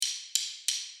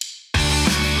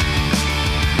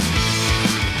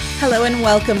Hello and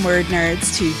welcome, word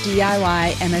nerds, to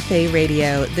DIY MFA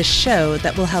Radio, the show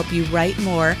that will help you write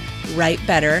more, write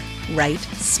better, write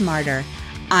smarter.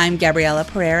 I'm Gabriela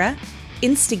Pereira,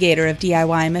 instigator of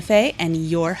DIY MFA and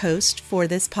your host for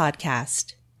this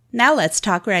podcast. Now let's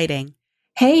talk writing.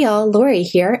 Hey y'all, Lori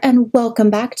here, and welcome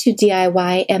back to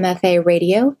DIY MFA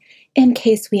Radio. In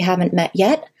case we haven't met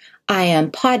yet, I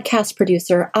am podcast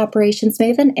producer, operations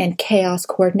maven, and chaos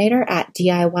coordinator at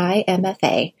DIY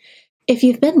MFA. If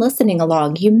you've been listening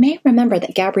along, you may remember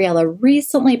that Gabriela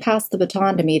recently passed the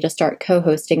baton to me to start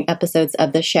co-hosting episodes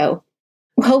of the show.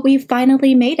 Well, we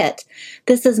finally made it.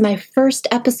 This is my first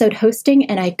episode hosting,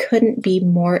 and I couldn't be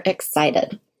more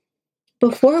excited.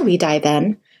 Before we dive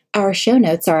in, our show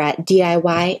notes are at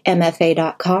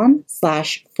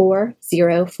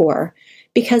DIYMFA.com/404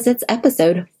 because it's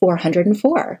episode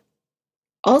 404.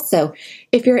 Also,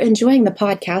 if you're enjoying the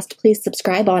podcast, please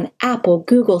subscribe on Apple,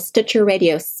 Google, Stitcher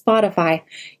Radio, Spotify,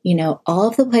 all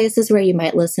of the places where you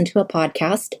might listen to a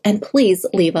podcast, and please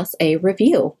leave us a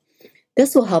review.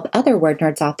 This will help other word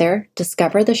nerds out there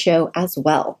discover the show as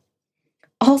well.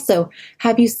 Also,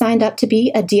 have you signed up to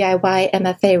be a DIY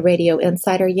MFA Radio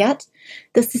Insider yet?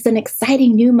 This is an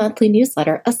exciting new monthly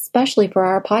newsletter, especially for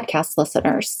our podcast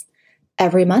listeners.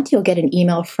 Every month, you'll get an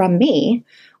email from me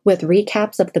with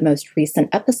recaps of the most recent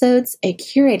episodes, a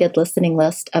curated listening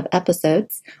list of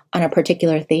episodes on a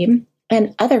particular theme,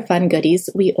 and other fun goodies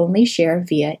we only share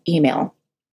via email.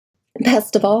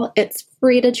 Best of all, it's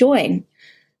free to join.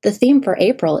 The theme for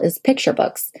April is picture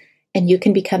books, and you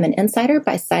can become an insider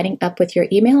by signing up with your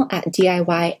email at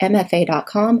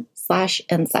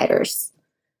DIYMFA.com/insiders.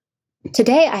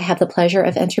 Today, I have the pleasure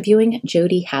of interviewing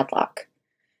Jody Hadlock.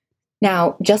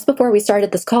 Now, just before we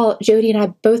started this call, Jody and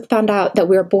I both found out that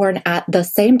we were born at the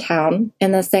same town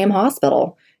in the same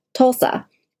hospital, Tulsa,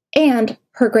 and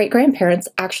her great-grandparents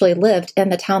actually lived in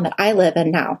the town that I live in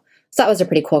now. So that was a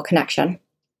pretty cool connection.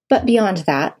 But beyond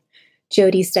that,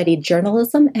 Jody studied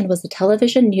journalism and was a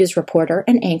television news reporter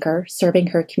and anchor serving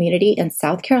her community in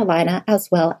South Carolina as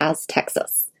well as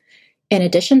Texas. In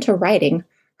addition to writing,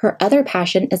 her other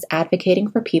passion is advocating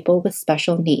for people with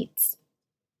special needs.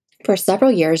 For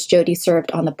several years, Jody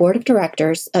served on the board of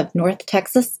directors of North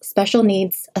Texas Special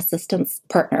Needs Assistance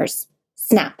Partners,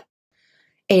 SNAP,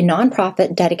 a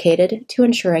nonprofit dedicated to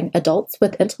ensuring adults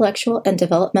with intellectual and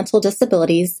developmental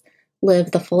disabilities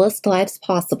live the fullest lives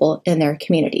possible in their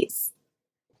communities.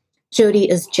 Jody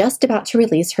is just about to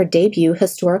release her debut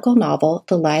historical novel,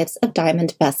 The Lives of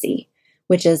Diamond Bessie,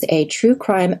 which is a true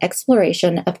crime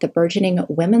exploration of the burgeoning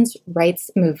women's rights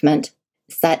movement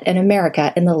set in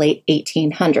America in the late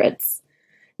 1800s.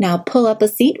 Now pull up a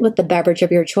seat with the beverage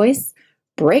of your choice,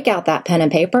 break out that pen and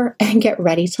paper, and get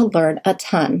ready to learn a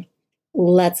ton.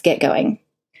 Let's get going.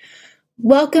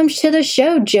 Welcome to the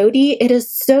show, Jody. It is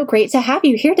so great to have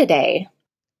you here today.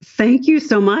 Thank you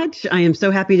so much. I am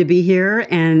so happy to be here,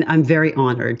 and I'm very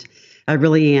honored. I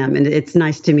really am, and it's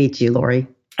nice to meet you, Lori.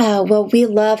 Well, we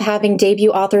love having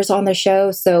debut authors on the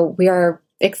show, so we are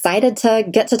excited to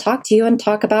get to talk to you and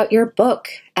talk about your book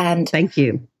and thank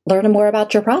you. Learn more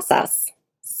about your process.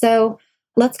 So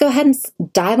let's go ahead and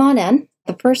dive on in.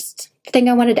 The first thing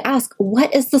I wanted to ask,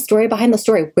 what is the story behind the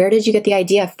story? Where did you get the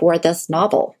idea for this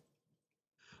novel?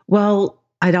 Well,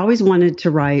 I'd always wanted to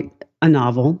write a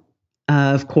novel.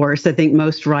 Of course, I think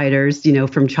most writers,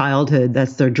 from childhood,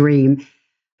 that's their dream.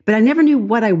 But I never knew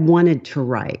what I wanted to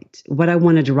write, what I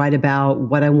wanted to write about,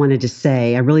 what I wanted to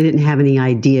say. I really didn't have any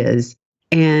ideas.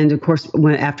 And of course,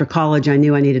 after college, I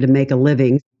knew I needed to make a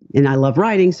living, and I love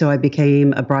writing, so I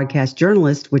became a broadcast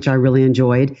journalist, which I really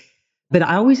enjoyed. But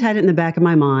I always had it in the back of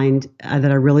my mind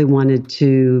that I really wanted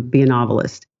to be a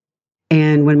novelist.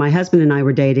 And when my husband and I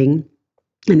were dating,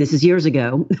 and this is years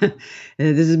ago,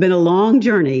 this has been a long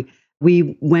journey,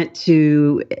 we went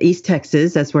to East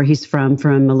Texas, that's where he's from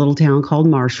a little town called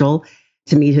Marshall,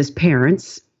 to meet his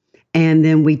parents. And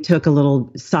then we took a little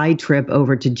side trip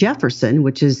over to Jefferson,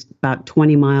 which is about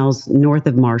 20 miles north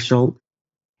of Marshall.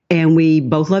 And we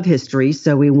both love history,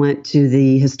 so we went to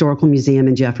the Historical Museum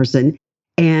in Jefferson.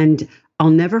 And I'll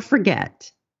never forget,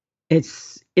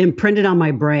 it's imprinted on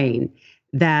my brain,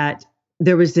 that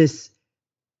there was this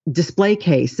display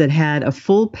case that had a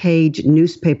full-page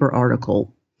newspaper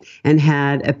article and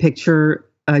had a picture,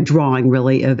 a drawing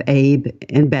really, of Abe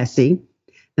and Bessie,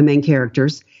 the main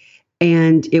characters.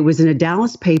 And it was in a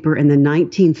Dallas paper in the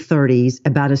 1930s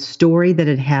about a story that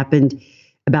had happened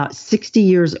about 60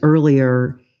 years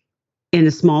earlier in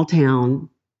a small town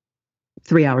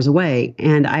 3 hours away.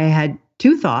 And I had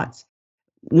two thoughts.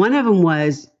 One of them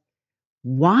was,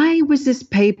 why was this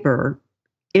paper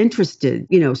interested,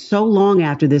 so long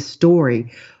after this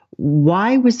story?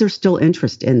 Why was there still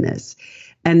interest in this?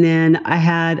 And then I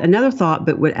had another thought,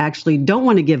 but would actually don't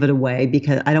want to give it away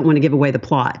because I don't want to give away the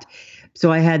plot.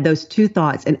 So I had those two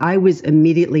thoughts and I was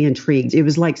immediately intrigued. It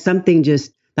was like something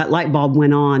just, that light bulb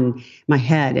went on in my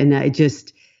head. And I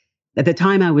just, at the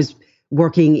time I was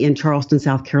working in Charleston,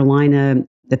 South Carolina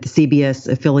at the CBS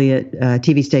affiliate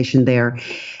TV station there.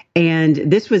 And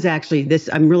this was actually,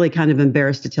 I'm really kind of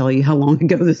embarrassed to tell you how long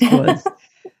ago this was.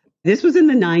 This was in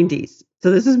the 90s. So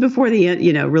this is before the,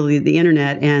 really the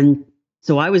internet. And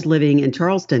so I was living in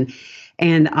Charleston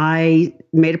and I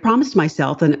made a promise to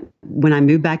myself. And when I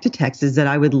moved back to Texas, that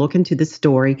I would look into this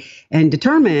story and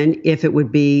determine if it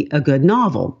would be a good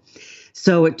novel.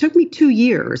 So it took me 2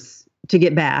 years to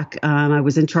get back. I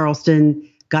was in Charleston,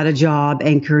 got a job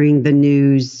anchoring the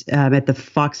news at the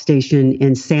Fox station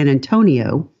in San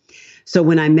Antonio. So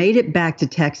when I made it back to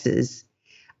Texas,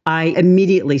 I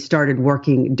immediately started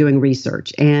doing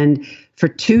research. And for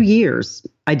 2 years,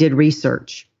 I did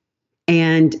research.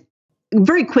 And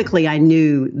very quickly, I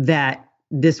knew that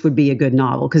this would be a good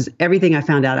novel because everything I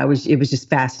found out, it was just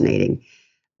fascinating.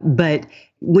 But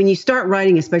when you start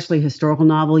writing, especially a historical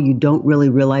novel, you don't really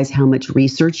realize how much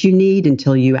research you need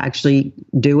until you actually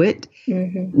do it.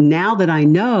 Mm-hmm. Now that I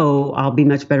know, I'll be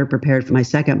much better prepared for my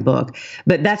second book.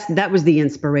 But that was the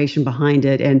inspiration behind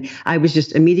it. And I was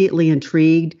just immediately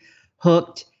intrigued,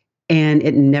 hooked, and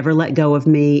it never let go of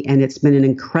me. And it's been an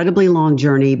incredibly long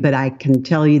journey, but I can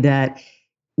tell you that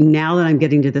now that I'm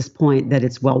getting to this point, that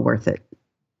it's well worth it.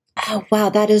 Oh, wow.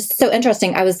 That is so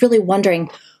interesting. I was really wondering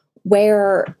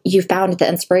where you found the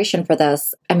inspiration for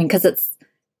this. I mean, because it's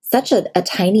such a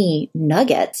tiny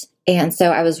nugget. And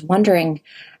so I was wondering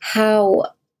how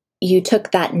you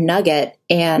took that nugget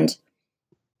and,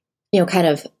 kind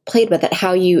of played with it,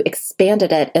 how you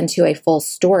expanded it into a full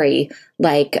story,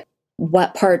 like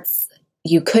what parts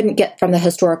you couldn't get from the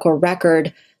historical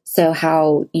record, so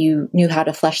how you knew how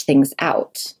to flesh things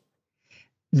out.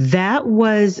 That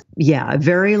was, a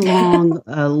very long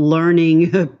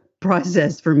learning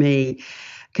process for me,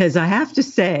 because I have to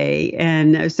say,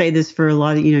 and I say this for a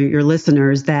lot of, your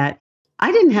listeners, that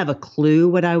I didn't have a clue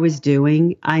what I was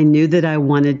doing. I knew that I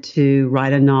wanted to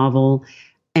write a novel,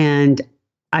 and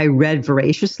I read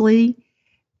voraciously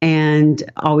and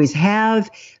always have.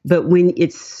 But when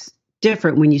it's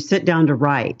different, when you sit down to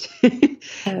write,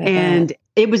 and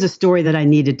it was a story that I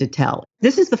needed to tell.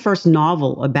 This is the first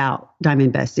novel about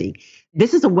Diamond Bessie.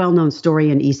 This is a well-known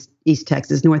story in East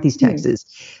Texas, Northeast Texas.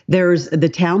 There's the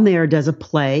town there does a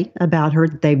play about her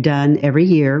that they've done every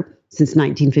year since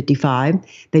 1955.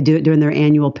 They do it during their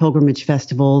annual pilgrimage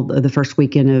festival the first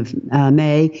weekend of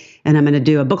May, and I'm going to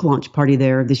do a book launch party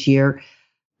there this year.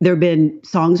 There have been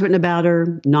songs written about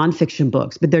her, nonfiction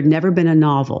books, but there'd never been a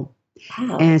novel.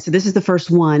 Wow. And so this is the first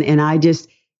one, and I just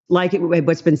like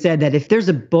what's been said, that if there's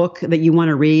a book that you want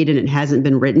to read and it hasn't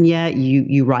been written yet,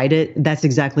 you write it. That's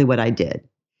exactly what I did.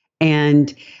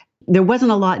 And there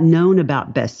wasn't a lot known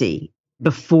about Bessie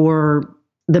before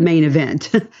the main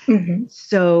event. Mm-hmm.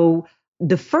 So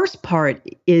the first part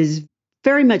is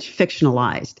very much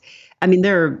fictionalized. I mean,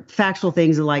 there are factual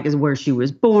things like is where she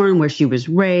was born, where she was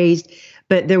raised,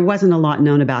 but there wasn't a lot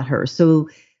known about her. So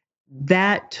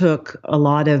that took a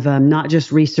lot of not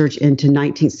just research into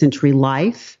 19th century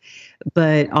life,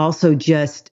 but also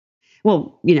just,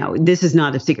 this is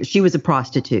not a secret. She was a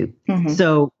prostitute. Mm-hmm.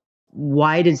 So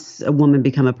why did a woman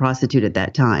become a prostitute at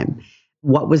that time?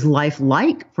 What was life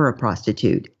like for a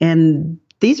prostitute? And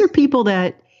these are people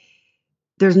that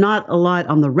there's not a lot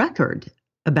on the record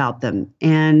about them.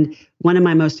 And one of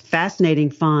my most fascinating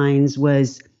finds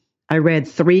was I read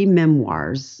 3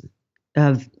 memoirs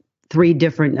of 3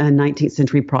 different 19th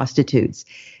century prostitutes,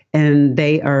 and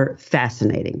they are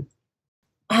fascinating.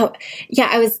 Oh, yeah,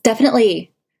 I was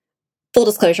definitely, full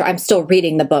disclosure, I'm still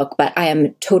reading the book, but I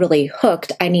am totally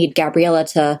hooked. I need Gabriella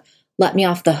to let me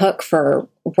off the hook for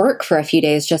work for a few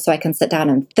days just so I can sit down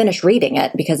and finish reading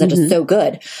it because it is so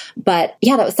good. But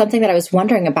yeah, that was something that I was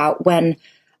wondering about when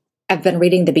I've been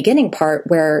reading the beginning part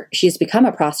where she's become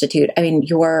a prostitute. I mean,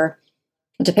 your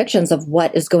depictions of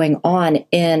what is going on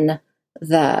in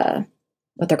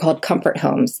what they're called comfort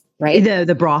homes, right?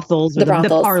 The brothels, the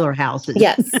parlor houses.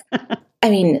 Yes. I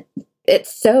mean,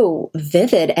 it's so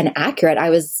vivid and accurate.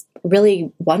 I was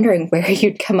really wondering where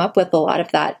you'd come up with a lot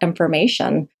of that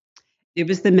information. It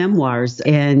was the memoirs.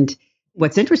 And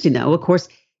what's interesting, though, of course,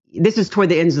 this is toward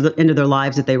the end of their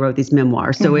lives that they wrote these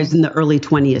memoirs. So it was in the early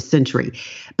 20th century.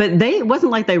 But it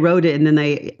wasn't like they wrote it and then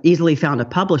they easily found a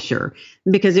publisher,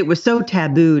 because it was so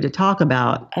taboo to talk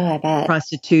about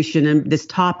prostitution and this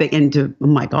topic. And oh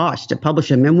my gosh, to publish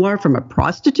a memoir from a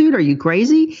prostitute? Are you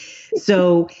crazy?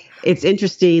 So it's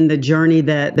interesting, the journey,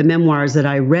 the memoirs that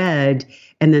I read,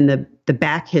 and then the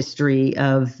back history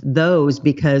of those,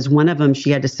 because one of them, she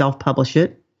had to self-publish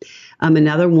it.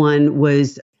 Another one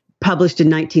was published in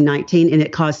 1919, and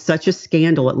it caused such a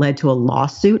scandal, it led to a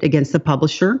lawsuit against the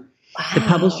publisher. Wow. The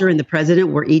publisher and the president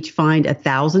were each fined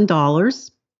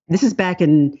 $1,000. This is back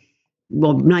in,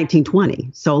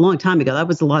 1920, so a long time ago. That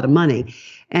was a lot of money.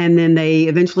 And then they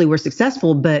eventually were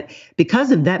successful, but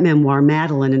because of that memoir,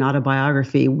 Madeline, an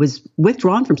autobiography, was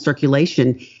withdrawn from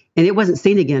circulation, and it wasn't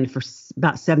seen again for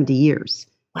about 70 years.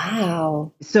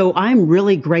 Wow. So I'm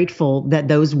really grateful that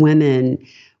those women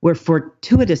were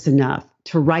fortuitous enough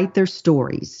to write their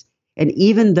stories. And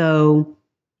even though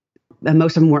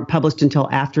most of them weren't published until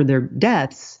after their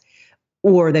deaths,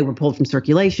 or they were pulled from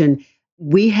circulation,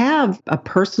 we have a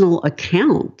personal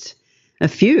account, a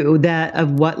few,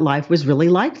 of what life was really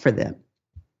like for them.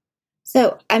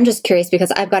 So I'm just curious,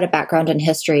 because I've got a background in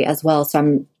history as well. So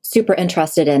I'm super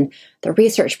interested in the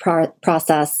research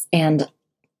process and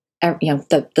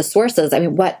the sources. I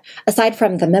mean, aside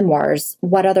from the memoirs,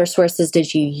 what other sources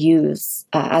did you use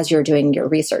as you're doing your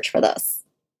research for this?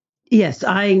 Yes,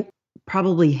 I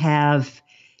probably have,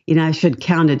 I should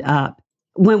count it up.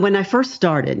 When I first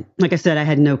started, like I said, I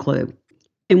had no clue.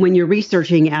 And when you're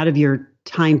researching out of your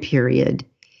time period,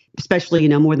 especially,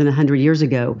 more than 100 years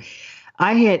ago,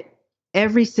 I had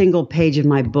every single page of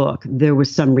my book, there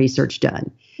was some research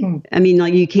done. I mean,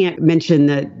 like, you can't mention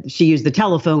that she used the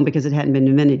telephone because it hadn't been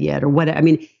invented yet or what. I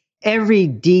mean, every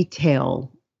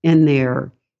detail in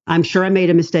there, I'm sure I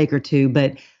made a mistake or two,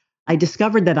 but I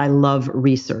discovered that I love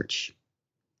research.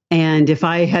 And if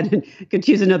I could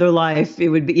choose another life, it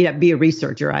would be a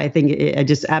researcher. I think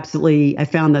I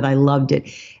found that I loved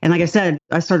it. And like I said,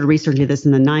 I started researching this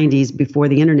in the 90s before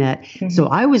the internet. Mm-hmm. So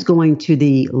I was going to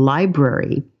the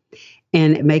library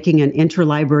and making an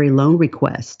interlibrary loan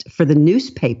request for the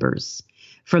newspapers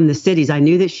from the cities. I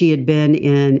knew that she had been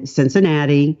in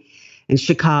Cincinnati and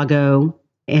Chicago,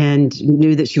 and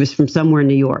knew that she was from somewhere in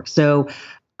New York. So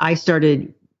I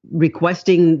started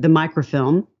requesting the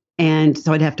microfilm, and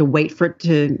so I'd have to wait for it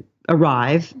to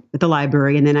arrive at the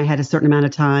library, and then I had a certain amount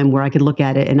of time where I could look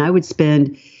at it, and I would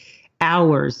spend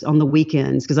hours on the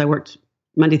weekends, because I worked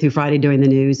Monday through Friday doing the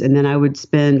news, and then I would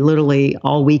spend literally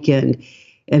all weekend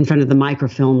in front of the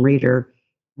microfilm reader,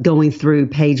 going through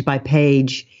page by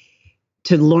page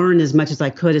to learn as much as I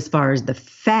could as far as the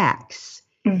facts.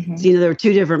 Mm-hmm. So, there are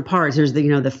two different parts. There's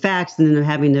the facts, and then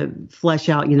having to flesh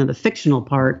out, the fictional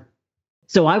part.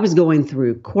 So I was going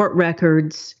through court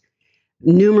records,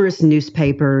 numerous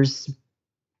newspapers,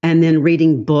 and then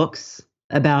reading books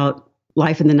about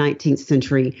life in the 19th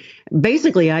century.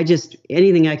 Basically,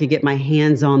 anything I could get my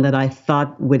hands on that I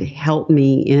thought would help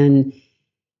me in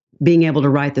being able to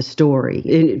write the story,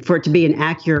 and for it to be an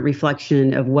accurate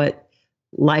reflection of what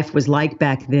life was like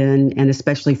back then, and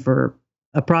especially for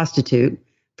a prostitute,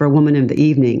 for a woman of the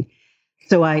evening.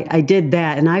 So I did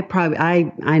that, and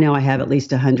I know I have at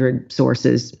least 100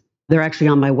 sources. They're actually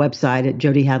on my website at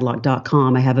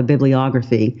jodyhadlock.com. I have a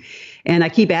bibliography, and I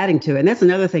keep adding to it. And that's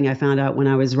another thing I found out when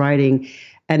I was writing,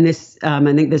 and this I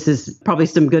think this is probably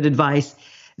some good advice,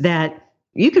 that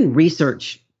you can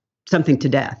research something to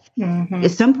death. Mm-hmm.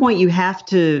 At some point, you have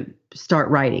to start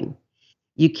writing.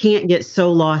 You can't get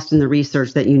so lost in the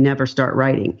research that you never start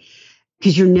writing,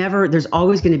 because there's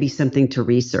always going to be something to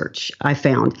research, I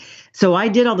found. So I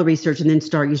did all the research, and then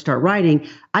you start writing.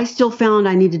 I still found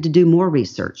I needed to do more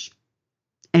research.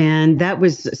 And that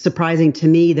was surprising to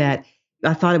me, that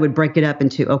I thought I would break it up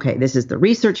into, okay, this is the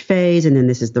research phase, and then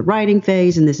this is the writing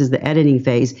phase, and this is the editing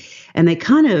phase. And they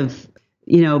kind of,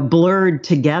 blurred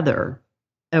together.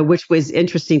 Which was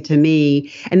interesting to me.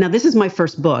 And now this is my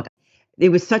first book.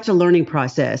 It was such a learning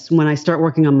process. When I start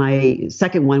working on my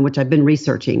second one, which I've been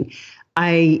researching,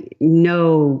 I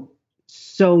know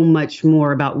so much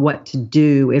more about what to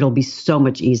do. It'll be so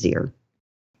much easier.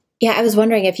 Yeah, I was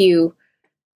wondering if you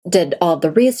did all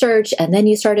the research and then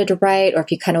you started to write, or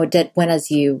if you kind of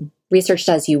researched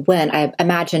as you went. I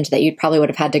imagined that you probably would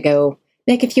have had to go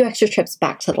make a few extra trips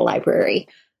back to the library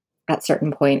at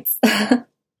certain points.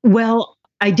 Well,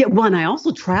 I did one. I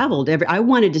also traveled. I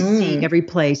wanted to see every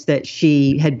place that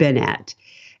she had been at.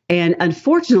 And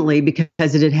unfortunately,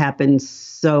 because it had happened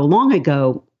so long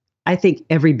ago, I think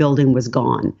every building was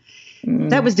gone.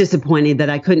 That was disappointing that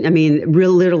I couldn't. I mean,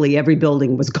 literally every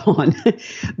building was gone.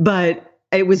 But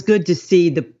it was good to see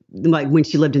like when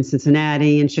she lived in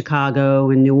Cincinnati and Chicago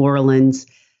and New Orleans.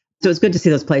 So it's good to see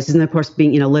those places. And of course,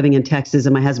 being, living in Texas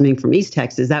and my husband being from East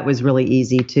Texas, that was really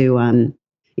easy to,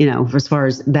 as far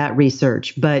as that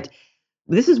research. But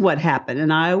this is what happened.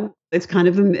 And it's kind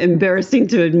of embarrassing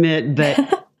to admit,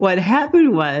 but what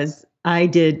happened was I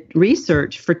did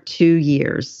research for 2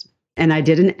 years and I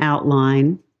did an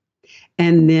outline.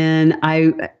 And then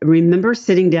I remember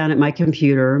sitting down at my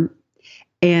computer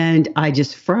and I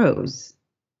just froze.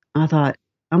 I thought,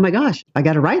 oh my gosh, I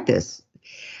got to write this.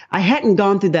 I hadn't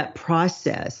gone through that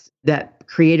process, that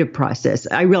creative process.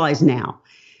 I realize now.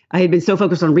 I had been so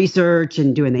focused on research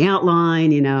and doing the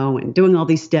outline, and doing all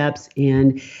these steps.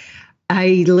 And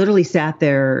I literally sat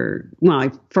there,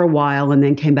 for a while and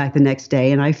then came back the next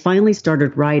day. And I finally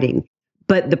started writing.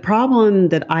 But the problem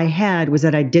that I had was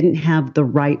that I didn't have the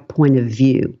right point of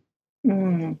view.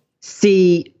 Mm.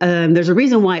 See, there's a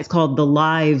reason why it's called The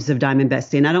Lives of Diamond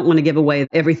Bessie. And I don't want to give away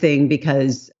everything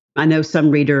because I know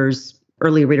some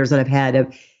early readers that I've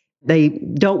had, they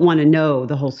don't want to know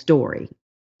the whole story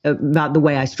about the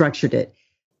way I structured it.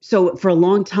 So for a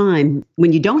long time,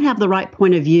 when you don't have the right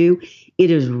point of view, it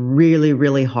is really,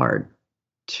 really hard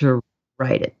to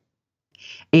write it.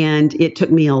 And it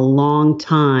took me a long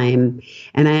time.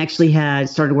 And I actually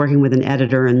started working with an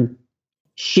editor, and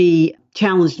she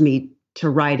challenged me to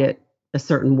write it a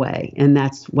certain way. And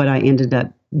that's what I ended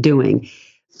up doing.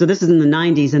 So this is in the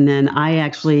 90s. And then I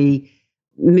actually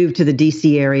moved to the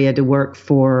DC area to work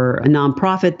for a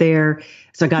nonprofit there.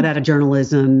 So I got out of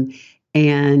journalism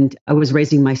and I was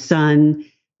raising my son.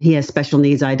 He has special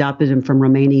needs. I adopted him from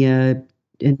Romania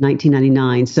in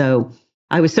 1999. So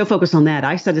I was so focused on that.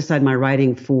 I set aside my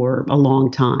writing for a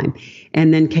long time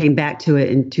and then came back to it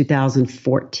in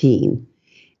 2014.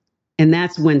 And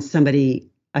that's when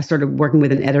I started working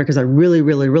with an editor because I really,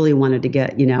 really, really wanted to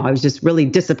get, I was just really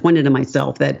disappointed in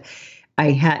myself that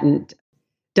I hadn't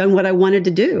done what I wanted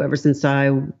to do ever since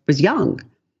I was young.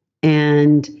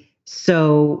 And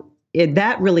so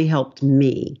that really helped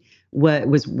me, what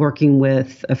was working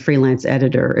with a freelance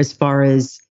editor as far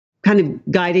as kind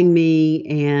of guiding me.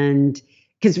 And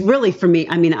because really for me,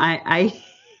 I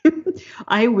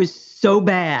was so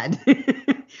bad.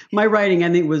 My writing,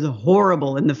 I think, was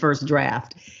horrible in the first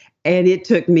draft. And it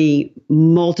took me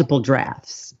multiple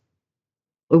drafts.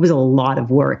 It was a lot of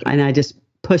work. And I just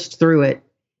pushed through it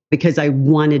because I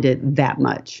wanted it that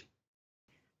much.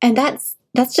 And that's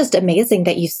just amazing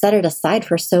that you set it aside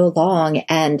for so long.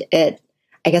 And it,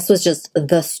 I guess, was just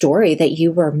the story that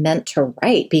you were meant to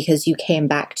write because you came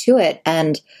back to it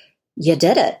and you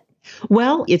did it.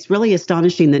 Well, it's really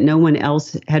astonishing that no one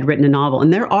else had written a novel.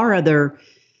 And there are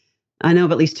I know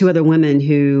of at least 2 other women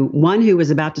one who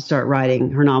was about to start writing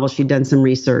her novel. She'd done some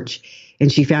research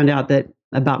and she found out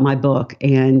about my book.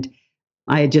 And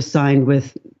I had just signed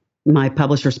with my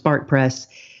publisher, Spark Press.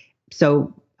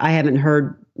 So I haven't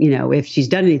heard, if she's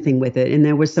done anything with it. And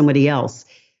there was somebody else.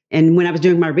 And when I was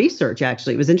doing my research,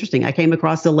 actually, it was interesting. I came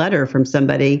across a letter from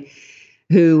somebody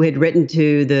who had written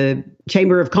to the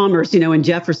Chamber of Commerce, in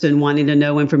Jefferson, wanting to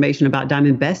know information about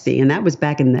Diamond Bessie. And that was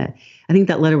back I think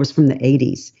that letter was from the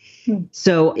 80s.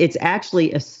 So it's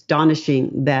actually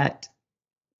astonishing that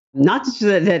not just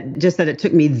that it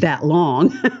took me that long,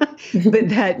 but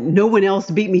that no one else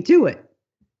beat me to it.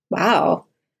 Wow.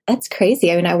 That's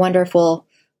crazy. I wonder if we'll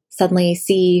suddenly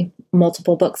see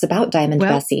multiple books about Diamond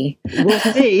Bessie. We'll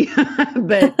see.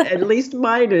 But at least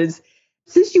mine is,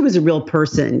 since she was a real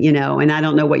person, and I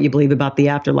don't know what you believe about the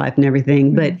afterlife and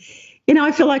everything, but,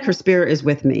 I feel like her spirit is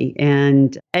with me.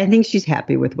 And I think she's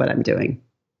happy with what I'm doing.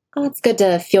 Oh, it's good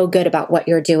to feel good about what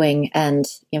you're doing and,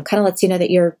 kind of lets you know that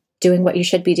you're doing what you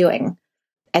should be doing.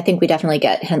 I think we definitely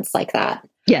get hints like that.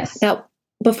 Yes. Now,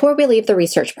 before we leave the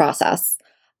research process,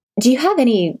 do you have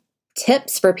any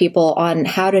tips for people on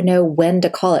how to know when to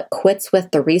call it quits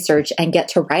with the research and get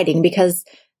to writing? Because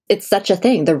it's such a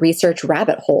thing, the research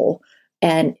rabbit hole.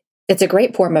 And it's a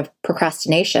great form of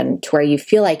procrastination to where you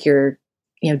feel like you're,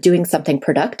 doing something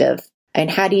productive.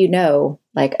 And how do you know,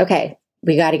 okay,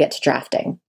 we got to get to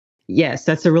drafting? Yes,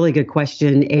 that's a really good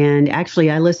question. And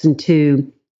actually, I listened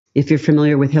to, if you're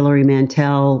familiar with Hilary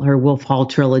Mantel, her Wolf Hall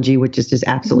trilogy, which is just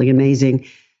absolutely amazing.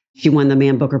 She won the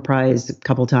Man Booker Prize a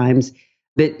couple times.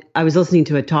 But I was listening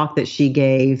to a talk that she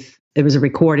gave. It was a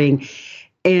recording.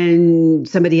 And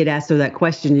somebody had asked her that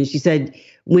question. And she said,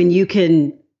 when you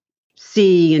can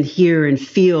see and hear and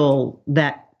feel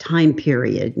that time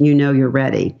period, you're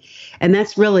ready. And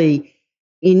that's really,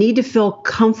 you need to feel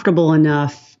comfortable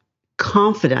enough,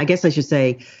 confident, I guess I should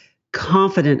say,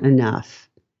 confident enough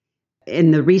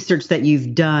in the research that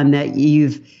you've done, that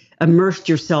you've immersed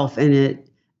yourself in it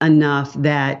enough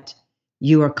that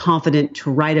you are confident to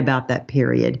write about that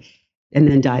period and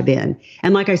then dive in.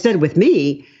 And like I said, with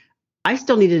me, I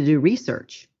still needed to do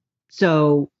research.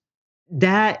 So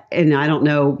that, and I don't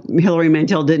know, Hilary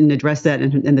Mantel didn't address that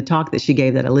in the talk that she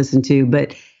gave that I listened to,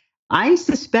 but I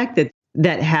suspect that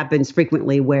that happens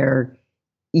frequently where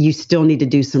you still need to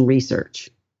do some research.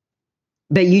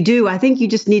 But you do, I think you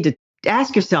just need to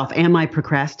ask yourself, am I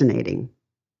procrastinating?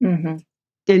 Mm-hmm.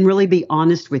 And really be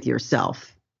honest with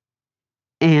yourself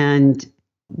and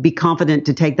be confident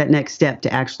to take that next step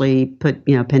to actually put,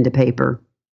 pen to paper.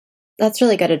 That's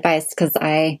really good advice, because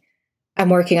I'm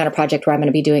working on a project where I'm going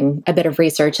to be doing a bit of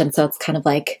research. And so it's kind of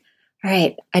like, all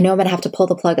right, I know I'm going to have to pull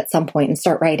the plug at some point and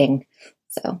start writing.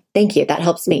 So thank you. That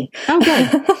helps me. Oh,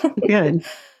 good. Good.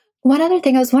 One other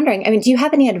thing I was wondering, do you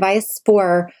have any advice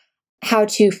for how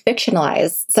to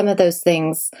fictionalize some of those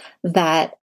things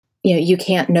that, you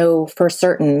can't know for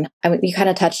certain? You kind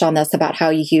of touched on this about how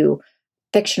you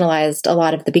fictionalized a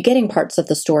lot of the beginning parts of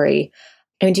the story.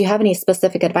 Do you have any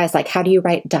specific advice? Like, how do you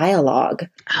write dialogue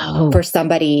for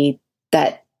somebody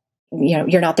that,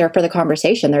 you're not there for the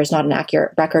conversation? There's not an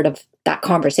accurate record of that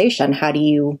conversation. How do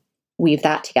you weave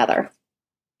that together?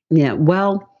 Yeah,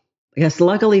 well, I guess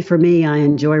luckily for me, I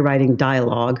enjoy writing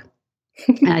dialogue.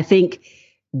 And I think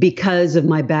because of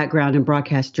my background in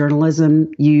broadcast journalism,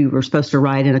 you were supposed to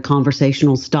write in a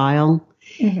conversational style.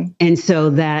 Mm-hmm. And so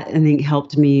that, I think,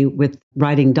 helped me with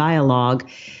writing dialogue.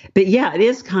 But yeah, it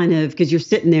is kind of, because you're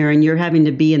sitting there and you're having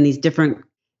to be in these different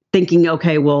thinking,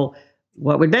 okay, well,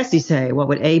 what would Bessie say? What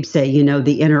would Abe say?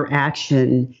 The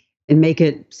interaction, and make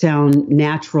it sound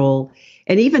natural.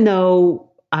 And even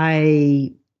though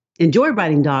I enjoy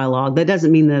writing dialogue, that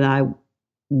doesn't mean that I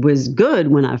was good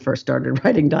when I first started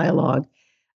writing dialogue.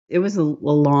 It was a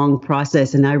long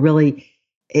process. And I really,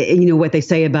 what they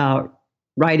say about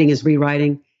writing is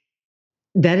rewriting,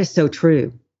 that is so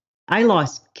true. I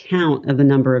lost count of the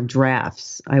number of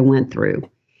drafts I went through.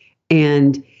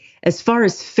 And as far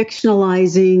as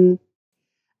fictionalizing,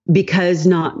 because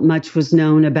not much was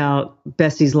known about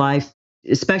Bessie's life,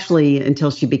 especially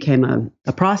until she became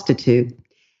a prostitute,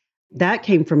 that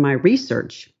came from my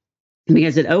research,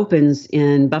 because it opens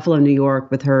in Buffalo, New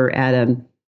York, with her at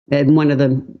one of the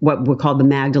what were called the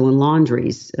Magdalene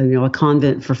Laundries, a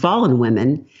convent for fallen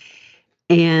women.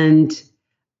 And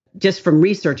just from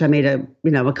research, I made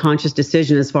a conscious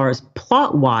decision as far as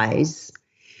plot wise,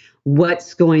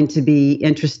 what's going to be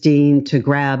interesting to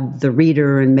grab the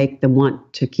reader and make them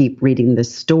want to keep reading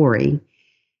this story.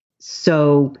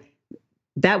 So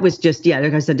that was just,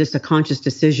 like I said, just a conscious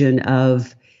decision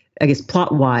of, I guess,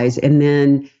 plot wise. And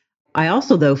then I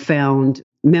also, though, found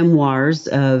memoirs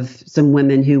of some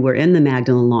women who were in the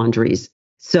Magdalene Laundries.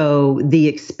 So the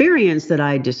experience that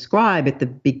I describe at the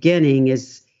beginning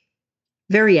is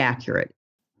very accurate.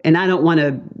 And I don't want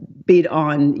to beat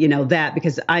on, that,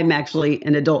 because I'm actually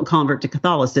an adult convert to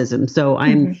Catholicism. So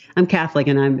I'm Catholic,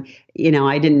 and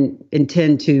I didn't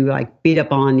intend to beat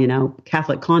up on,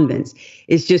 Catholic convents.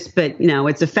 It's just, but,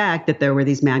 it's a fact that there were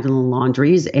these Magdalene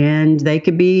Laundries, and they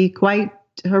could be quite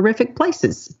horrific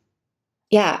places.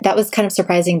 Yeah, that was kind of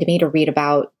surprising to me to read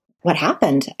about what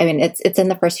happened. It's in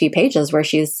the first few pages where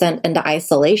she's sent into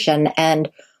isolation and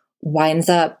winds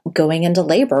up going into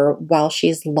labor while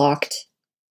she's locked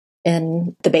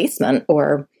in the basement,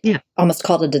 or almost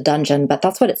called it a dungeon, but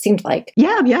that's what it seemed like.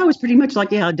 Yeah, it was pretty much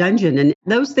like a dungeon. And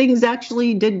those things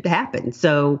actually did happen.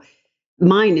 So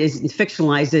mine is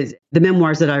fictionalized. The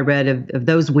memoirs that I read of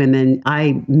those women,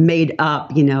 I made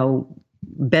up,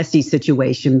 Bessie's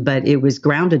situation, but it was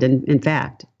grounded in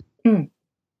fact.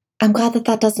 I'm glad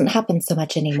that doesn't happen so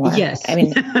much anymore. Yes.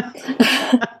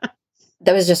 That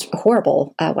was just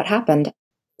horrible what happened.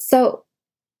 So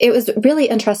it was really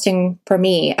interesting for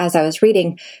me as I was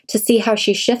reading to see how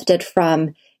she shifted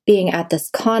from being at this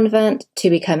convent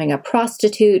to becoming a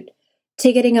prostitute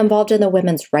to getting involved in the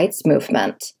women's rights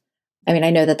movement. I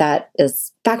know that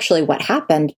is factually what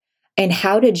happened. And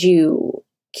how did you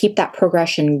keep that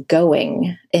progression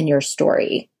going in your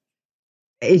story?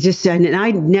 It just, and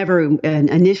I never,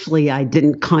 initially, I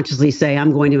didn't consciously say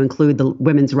I'm going to include the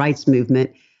women's rights movement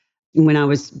when I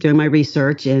was doing my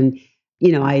research. And,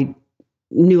 I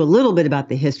knew a little bit about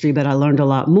the history, but I learned a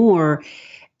lot more.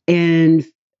 And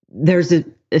there's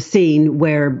a scene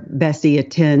where Bessie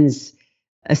attends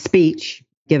a speech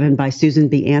given by Susan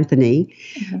B. Anthony,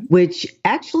 which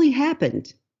actually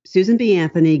happened. Susan B.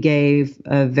 Anthony gave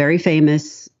a very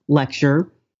famous lecture.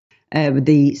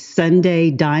 The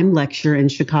Sunday Dime Lecture in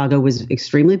Chicago was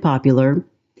extremely popular.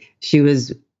 She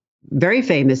was very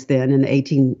famous then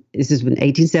this is in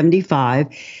 1875.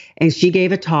 And she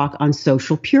gave a talk on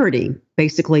social purity,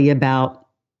 basically about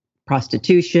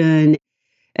prostitution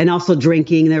and also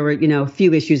drinking. There were, a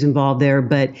few issues involved there,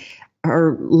 but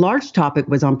her large topic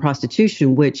was on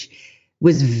prostitution, which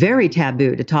was very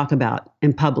taboo to talk about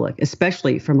in public,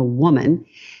 especially from a woman.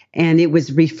 And it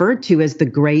was referred to as the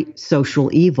great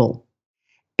social evil.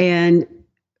 And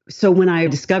so when I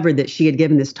discovered that she had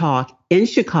given this talk in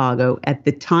Chicago at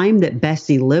the time that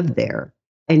Bessie lived there,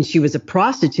 and she was a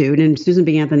prostitute, and Susan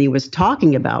B. Anthony was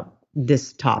talking about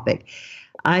this topic,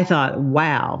 I thought,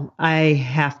 wow, I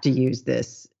have to use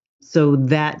this. So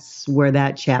that's where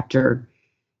that chapter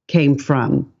came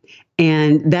from.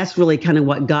 And that's really kind of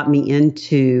what got me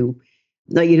into,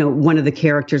 one of the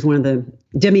characters, one of the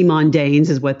demi-mondaines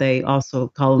is what they also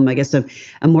call them, I guess, a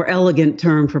more elegant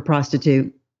term for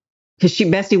prostitute. Because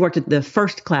Bessie worked at the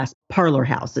first class parlor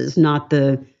houses, not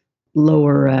the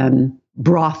lower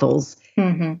brothels.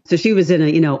 Mm-hmm. So she was in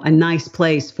a nice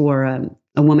place for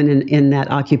a woman in that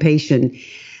occupation.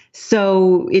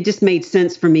 So it just made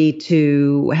sense for me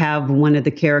to have one of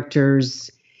the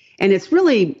characters. And it's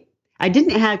really, I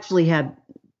didn't actually have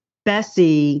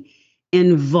Bessie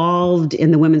involved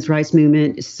in the women's rights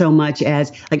movement so much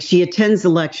as, like, she attends a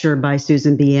lecture by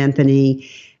Susan B. Anthony,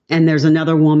 and there's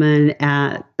another woman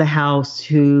at the house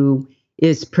who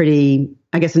is pretty,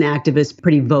 I guess, an activist,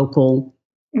 pretty vocal.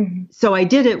 Mm-hmm. So I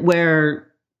did it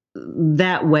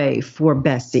that way for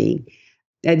Bessie.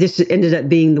 It just ended up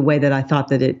being the way that I thought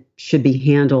that it should be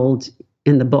handled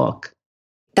in the book.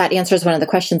 That answers one of the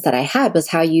questions that I had, was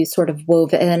how you sort of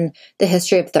wove in the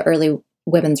history of the early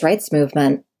women's rights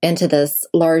movement into this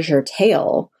larger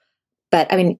tale.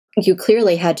 But I mean, you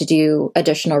clearly had to do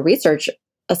additional research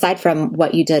aside from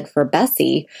what you did for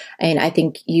Bessie. I mean, I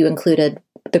think you included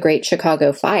the Great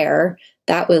Chicago Fire.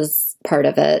 That was part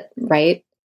of it, right?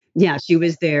 Yeah, she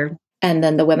was there. And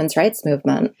then the women's rights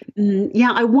movement.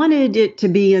 Yeah, I wanted it to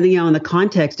be, in the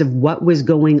context of what was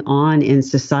going on in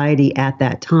society at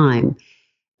that time.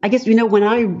 I guess, when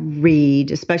I read,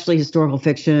 especially historical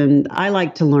fiction, I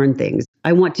like to learn things.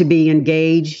 I want to be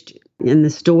engaged in the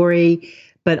story,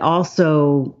 but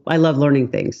also I love learning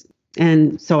things.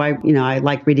 And so I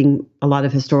like reading a lot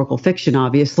of historical fiction,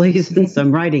 obviously, since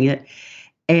I'm writing it.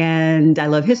 And I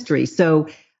love history. So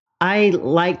I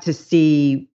like to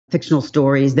see fictional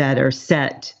stories that are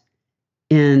set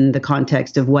in the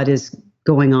context of what is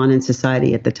going on in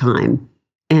society at the time.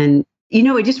 And,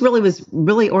 it just really was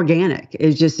really organic.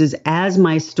 It just is as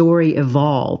my story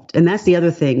evolved. And that's the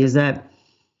other thing, is that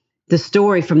the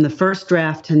story from the first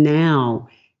draft to now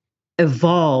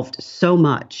evolved so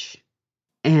much.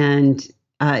 And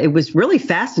it was really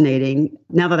fascinating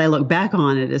now that I look back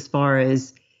on it, as far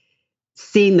as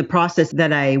seeing the process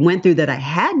that I went through, that I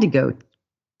had to go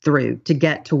through to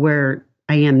get to where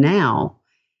I am now.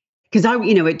 Because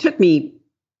it took me,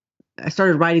 I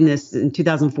started writing this in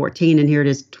 2014, and here it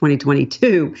is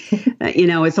 2022.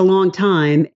 It's a long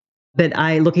time, but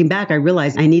looking back, I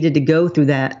realized I needed to go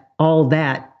through all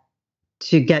that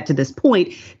to get to this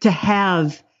point, to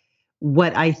have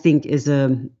what I think is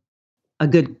a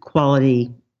good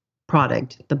quality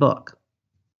product, the book.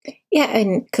 Yeah,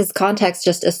 and because context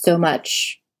just is so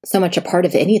much a part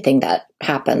of anything that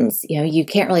happens. You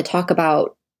can't really talk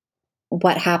about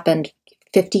what happened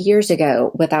 50 years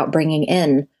ago without bringing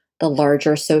in the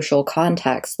larger social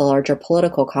context, the larger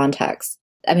political context.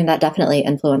 I mean, that definitely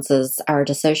influences our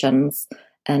decisions.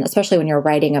 And especially when you're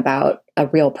writing about a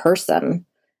real person,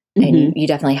 mm-hmm. and you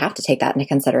definitely have to take that into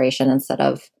consideration instead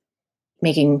of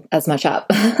making as much up.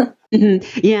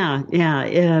 Mm-hmm. Yeah.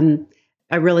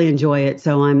 I really enjoy it.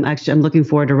 So I'm looking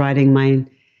forward to writing my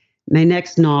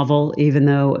next novel, even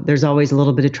though there's always a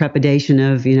little bit of trepidation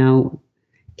of,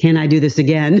 can I do this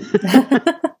again?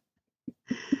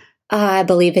 I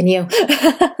believe in you.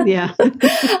 Yeah.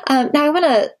 Now I want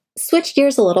to switch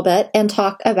gears a little bit and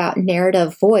talk about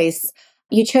narrative voice.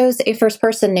 You chose a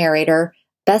first-person narrator,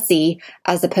 Bessie,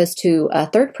 as opposed to a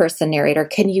third-person narrator.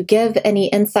 Can you give any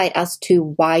insight as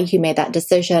to why you made that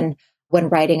decision when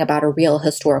writing about a real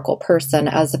historical person,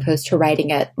 as opposed to writing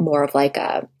it more of like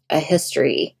a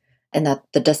history in the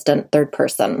distant third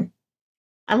person?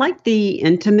 I like the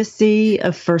intimacy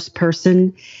of first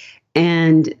person.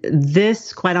 And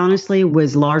this, quite honestly,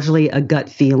 was largely a gut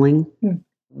feeling.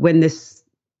 When this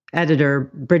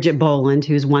editor, Bridget Boland,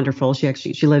 who's wonderful,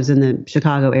 she lives in the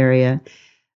Chicago area,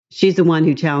 she's the one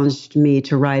who challenged me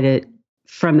to write it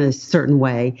from a certain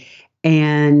way.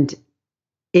 And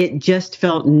it just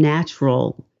felt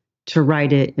natural to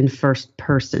write it in first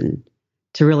person,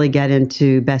 to really get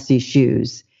into Bessie's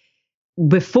shoes.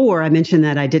 Before, I mentioned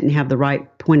that I didn't have the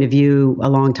right point of view a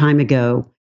long time ago.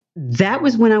 That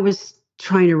was when I was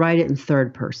trying to write it in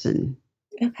third person.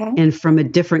 Okay. And from a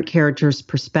different character's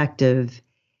perspective,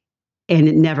 and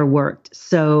it never worked.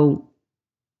 So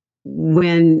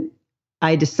when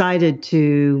I decided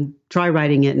to try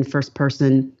writing it in first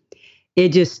person, it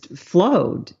just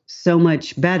flowed so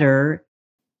much better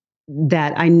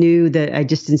that I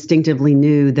just instinctively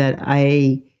knew that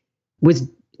I was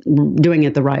doing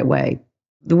it the right way,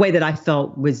 the way that I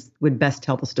felt would best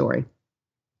tell the story.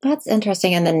 That's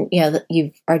interesting. And then,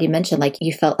 you've already mentioned, like,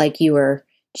 you felt like you were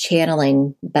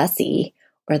channeling Bessie,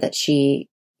 or that she,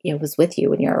 was with you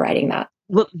when you were writing that.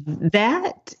 Well,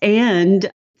 that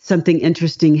and something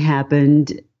interesting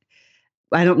happened.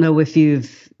 I don't know if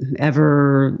you've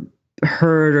ever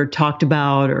heard or talked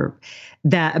about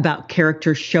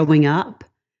characters showing up,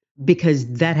 because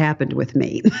that happened with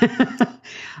me.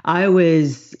 I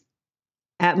was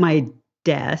at my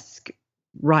desk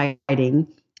writing,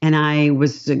 and I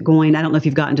don't know if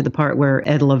you've gotten to the part where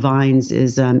Ed Levine's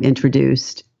is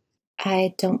introduced.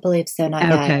 I don't believe so, not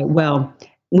yet. Okay, well,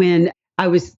 when I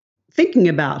was thinking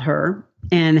about her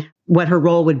and what her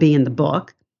role would be in the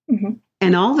book, mm-hmm.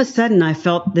 and all of a sudden I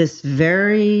felt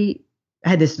I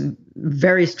had this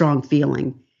very strong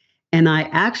feeling. And I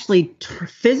actually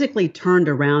physically turned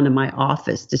around in my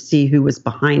office to see who was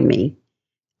behind me.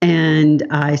 And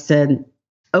I said,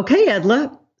 "Okay,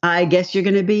 Edla, I guess you're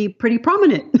going to be pretty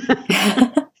prominent."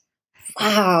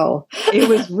 Wow. It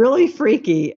was really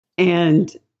freaky. And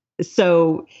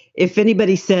so if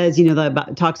anybody says,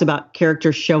 talks about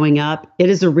characters showing up, it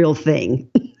is a real thing.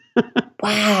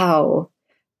 Wow.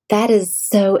 That is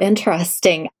so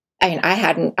interesting. I mean, I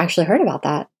hadn't actually heard about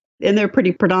that. And they're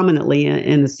pretty predominantly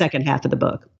in the second half of the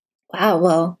book. Wow.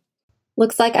 Well,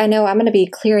 looks like I know I'm going to be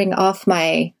clearing off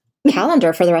my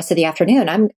calendar for the rest of the afternoon.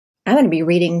 I'm going to be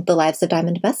reading The Lives of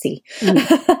Diamond and Bessie.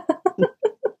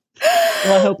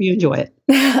 Well, I hope you enjoy it.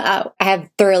 I have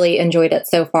thoroughly enjoyed it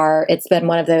so far. It's been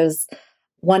one of those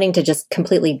wanting to just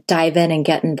completely dive in and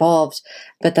get involved,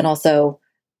 but then also,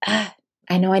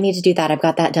 I know I need to do that. I've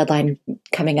got that deadline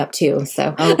coming up too.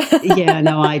 So, yeah,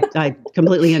 no, I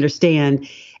completely understand.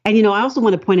 And, I also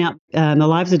want to point out The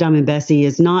Lives of Diamond and Bessie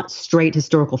is not straight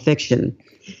historical fiction.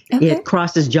 Okay. It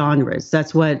crosses genres.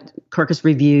 That's what Kirkus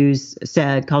Reviews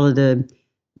said, called it a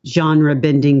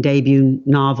genre-bending debut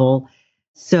novel.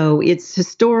 So it's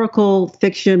historical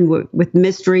fiction with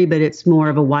mystery, but it's more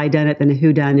of a whodunit than a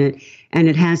whodunit, and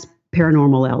it has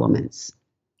paranormal elements.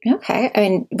 Okay. I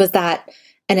mean, was that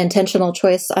an intentional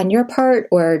choice on your part,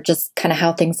 or just kind of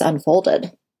how things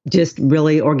unfolded? Just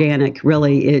really organic,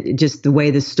 really. Just the way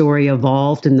the story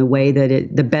evolved and the way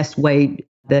that the best way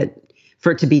that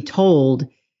for it to be told.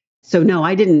 So no,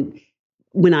 I didn't,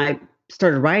 when I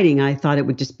started writing, I thought it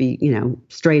would just be,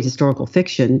 straight historical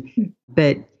fiction.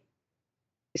 But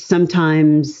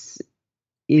sometimes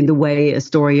in the way a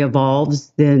story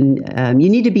evolves, then you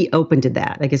need to be open to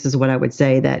that, I guess is what I would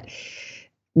say. That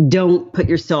don't put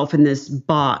yourself in this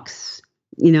box,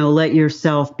 let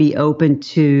yourself be open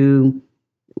to,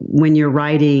 when you're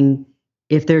writing,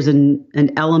 if there's an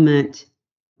element,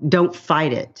 don't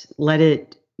fight it. Let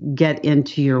it get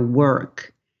into your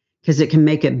work, because it can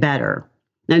make it better.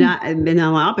 And on the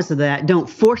opposite of that, don't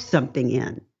force something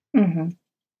in. Mm-hmm.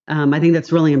 I think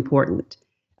that's really important.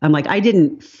 I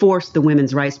didn't force the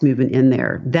women's rights movement in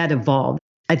there. That evolved.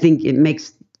 I think it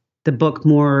makes the book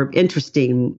more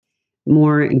interesting,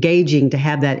 more engaging to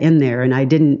have that in there. And I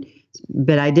didn't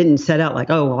set out like,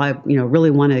 oh, well, I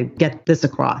really want to get this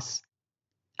across.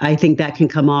 I think that can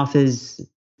come off as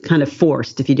kind of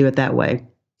forced if you do it that way.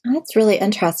 That's really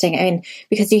interesting. I mean,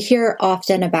 because you hear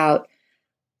often about,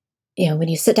 when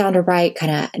you sit down to write,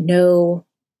 kind of know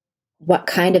what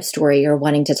kind of story you're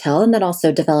wanting to tell, and then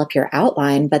also develop your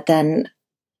outline. But then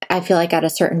I feel like at a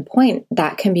certain point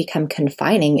that can become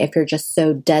confining if you're just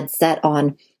so dead set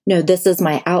on, no, this is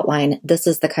my outline. This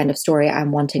is the kind of story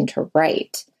I'm wanting to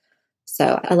write.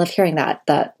 So I love hearing that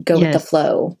go with the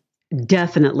flow.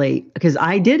 Definitely. Because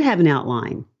I did have an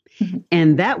outline,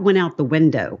 and that went out the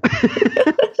window.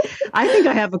 I think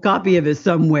I have a copy of it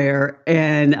somewhere,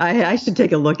 and I should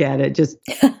take a look at it just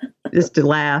to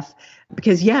laugh.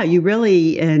 Because you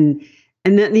really, and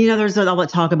then, there's all that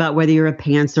talk about whether you're a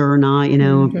pantser or not,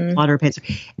 plotter or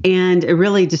pantser. And it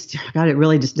really just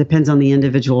depends on the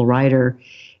individual writer.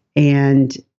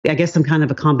 And I guess I'm kind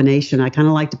of a combination. I kind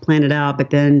of like to plan it out,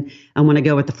 but then I want to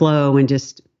go with the flow and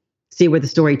just see where the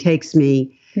story takes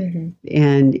me. Mm-hmm.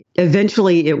 And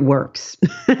eventually it works.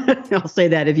 I'll say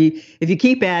that if you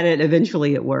keep at it,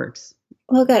 eventually it works.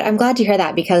 Well, good. I'm glad to hear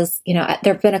that, because, there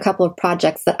have been a couple of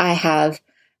projects that I have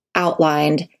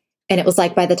outlined, and it was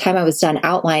like by the time I was done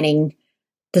outlining,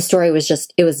 the story was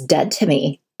it was dead to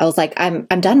me. I was like, I'm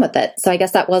done with it. So I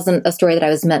guess that wasn't a story that I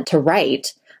was meant to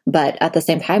write, But at the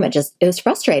same time, it was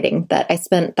frustrating that I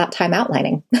spent that time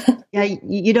outlining. Yeah,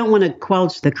 you don't want to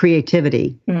quench the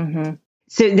creativity. Mm-hmm.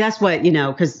 So that's what,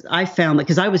 because I found that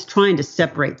because I was trying to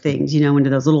separate things, into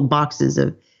those little boxes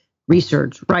of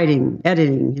research, writing,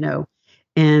 editing,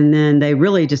 and then they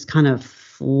really just kind of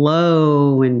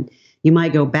flow and you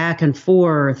might go back and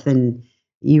forth and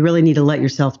you really need to let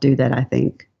yourself do that, I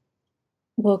think.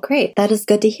 Well, great. That is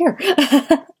good to hear.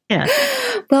 Yeah.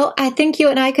 Well, I think you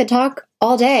and I could talk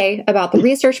all day about the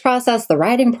research process, the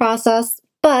writing process,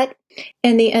 but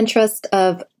in the interest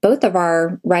of both of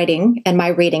our writing and my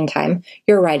reading time,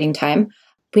 your writing time,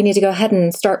 we need to go ahead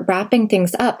and start wrapping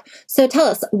things up. So tell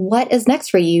us, what is next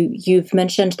for you? You've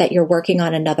mentioned that you're working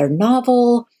on another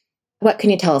novel. What can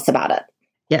you tell us about it?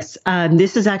 Yes.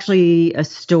 This is actually a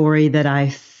story that I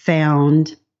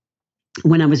found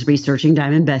when I was researching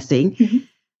Diamond Bessie, mm-hmm.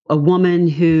 a woman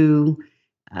who,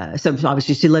 so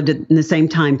obviously she lived in the same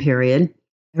time period.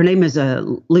 Her name is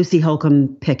Lucy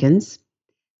Holcomb Pickens.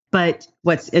 But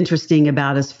what's interesting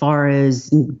about as far as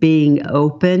being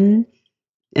open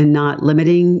and not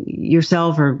limiting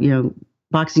yourself or,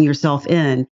 boxing yourself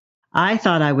in, I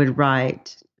thought I would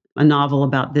write a novel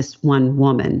about this one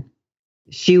woman.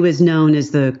 She was known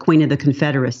as the Queen of the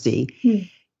Confederacy.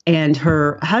 And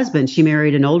her husband, she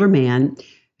married an older man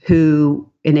who,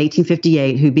 in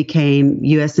 1858, who became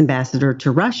U.S. ambassador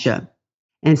to Russia.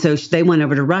 And so they went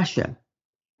over to Russia.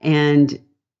 And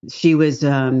she was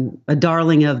a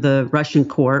darling of the Russian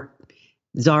court.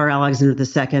 Tsar Alexander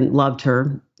II loved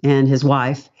her and his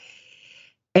wife.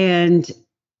 And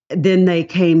then they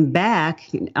came back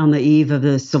on the eve of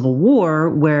the Civil War,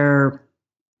 where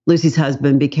Lucy's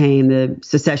husband became the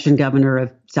secession governor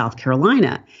of South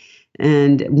Carolina.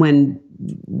 And when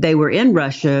they were in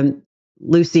Russia,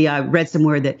 Lucy, I read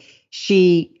somewhere that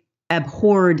she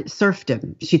abhorred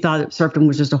serfdom. She thought serfdom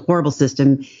was just a horrible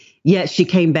system. Yet she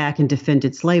came back and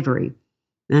defended slavery.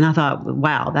 And I thought,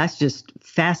 wow, that's just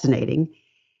fascinating.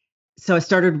 So I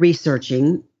started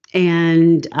researching,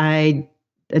 and I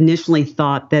initially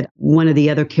thought that one of the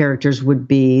other characters would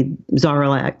be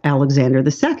Tsar Alexander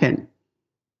II.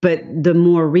 But the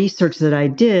more research that I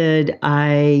did,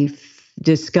 I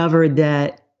discovered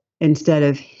that instead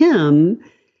of him,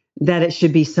 that it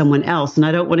should be someone else. And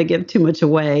I don't want to give too much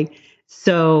away.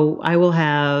 So I will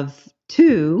have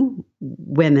 2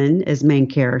 women as main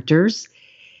characters.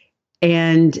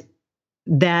 And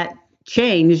that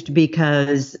changed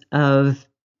because of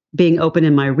being open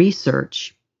in my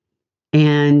research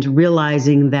and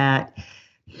realizing that,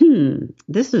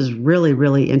 this is really,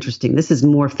 really interesting. This is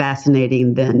more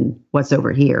fascinating than what's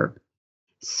over here.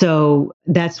 So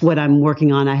that's what I'm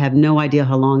working on. I have no idea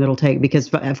how long it'll take because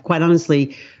quite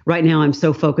honestly, right now I'm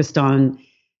so focused on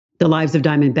the lives of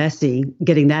Diamond Bessie,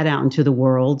 getting that out into the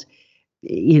world.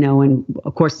 And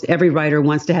of course, every writer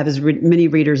wants to have as many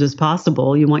readers as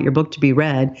possible. You want your book to be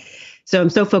read. So I'm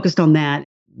so focused on that.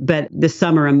 But this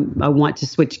summer, I want to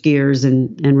switch gears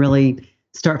and really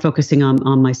start focusing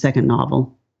on my second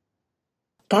novel.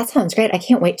 That sounds great. I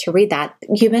can't wait to read that.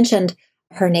 You mentioned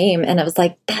her name, and I was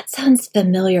like, that sounds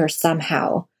familiar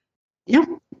somehow. Yeah,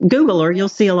 Google her. You'll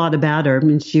see a lot about her. I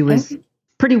mean, she was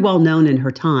pretty well known in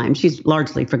her time. She's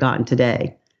largely forgotten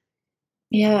today.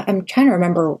 Yeah, I'm trying to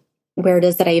remember where it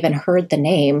is that I even heard the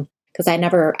name, because I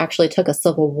never actually took a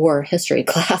Civil War history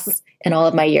class in all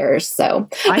of my years. So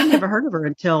I never heard of her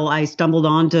until I stumbled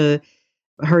onto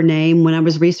her name when I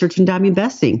was researching Diamond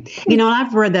Bessie. And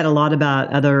I've read that a lot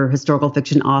about other historical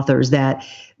fiction authors that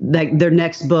their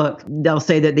next book, they'll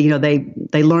say that,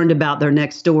 they learned about their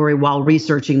next story while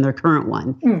researching their current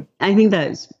one. I think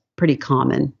that's pretty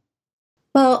common.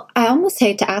 Well, I almost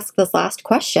hate to ask this last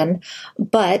question,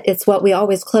 but it's what we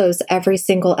always close every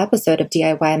single episode of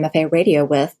DIY MFA Radio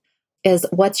with, is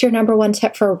what's your number one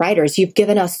tip for writers? You've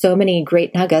given us so many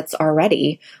great nuggets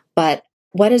already, but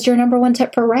what is your number one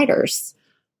tip for writers?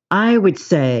 I would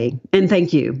say, and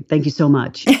thank you so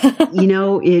much. I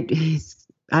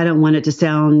don't want it to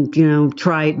sound,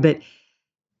 trite, but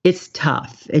it's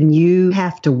tough, and you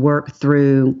have to work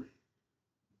through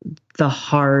the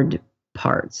hard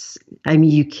parts. I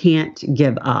mean, you can't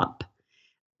give up.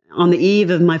 On the eve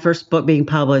of my first book being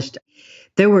published,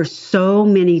 there were so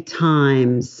many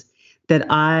times that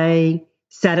I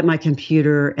sat at my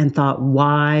computer and thought,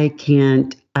 why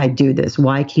can't I do this?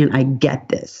 Why can't I get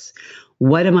this?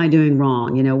 What am I doing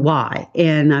wrong? Why?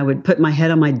 And I would put my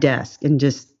head on my desk and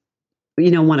just,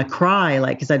 want to cry,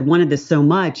 because I'd wanted this so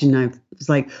much. And I was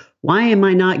like, why am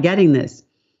I not getting this?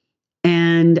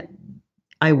 And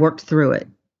I worked through it.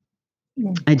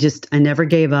 I never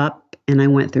gave up, and I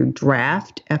went through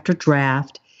draft after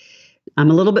draft.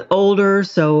 I'm a little bit older,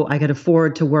 so I could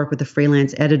afford to work with a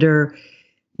freelance editor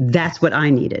that's what I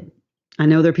needed. I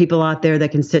know there are people out there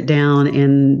that can sit down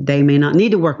and they may not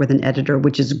need to work with an editor,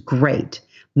 which is great.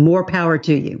 More power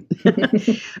to you.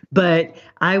 But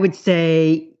I would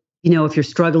say, if you're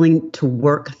struggling to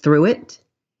work through it,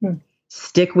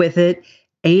 stick with it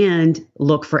and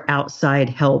look for outside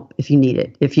help if you need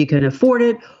it. If you can afford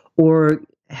it or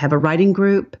have a writing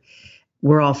group,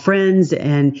 we're all friends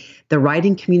and the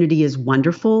writing community is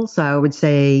wonderful. So I would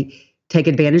say take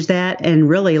advantage of that. And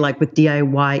really, like with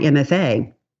DIY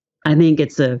MFA, I think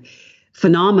it's a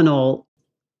phenomenal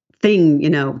thing,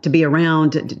 to be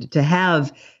around, to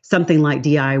have something like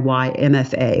DIY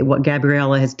MFA, what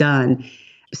Gabriella has done.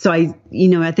 So I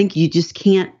think you just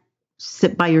can't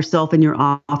sit by yourself in your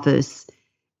office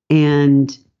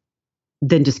and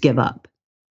then just give up.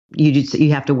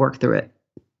 You have to work through it.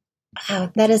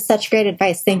 Wow, that is such great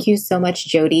advice. Thank you so much,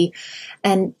 Jody.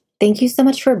 And thank you so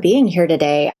much for being here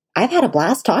today. I've had a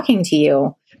blast talking to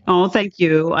you. Oh, thank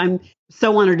you. I'm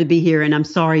so honored to be here. And I'm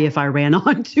sorry if I ran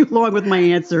on too long with my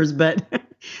answers, but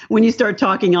when you start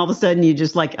talking, all of a sudden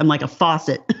I'm like a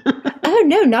faucet. Oh,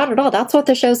 no, not at all. That's what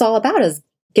the show's all about, is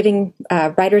giving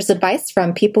writers advice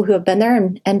from people who have been there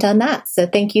and done that. So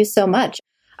thank you so much.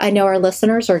 I know our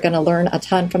listeners are going to learn a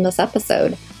ton from this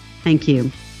episode. Thank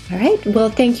you. All right. Well,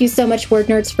 thank you so much, Word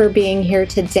Nerds, for being here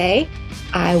today.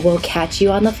 I will catch you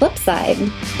on the flip side.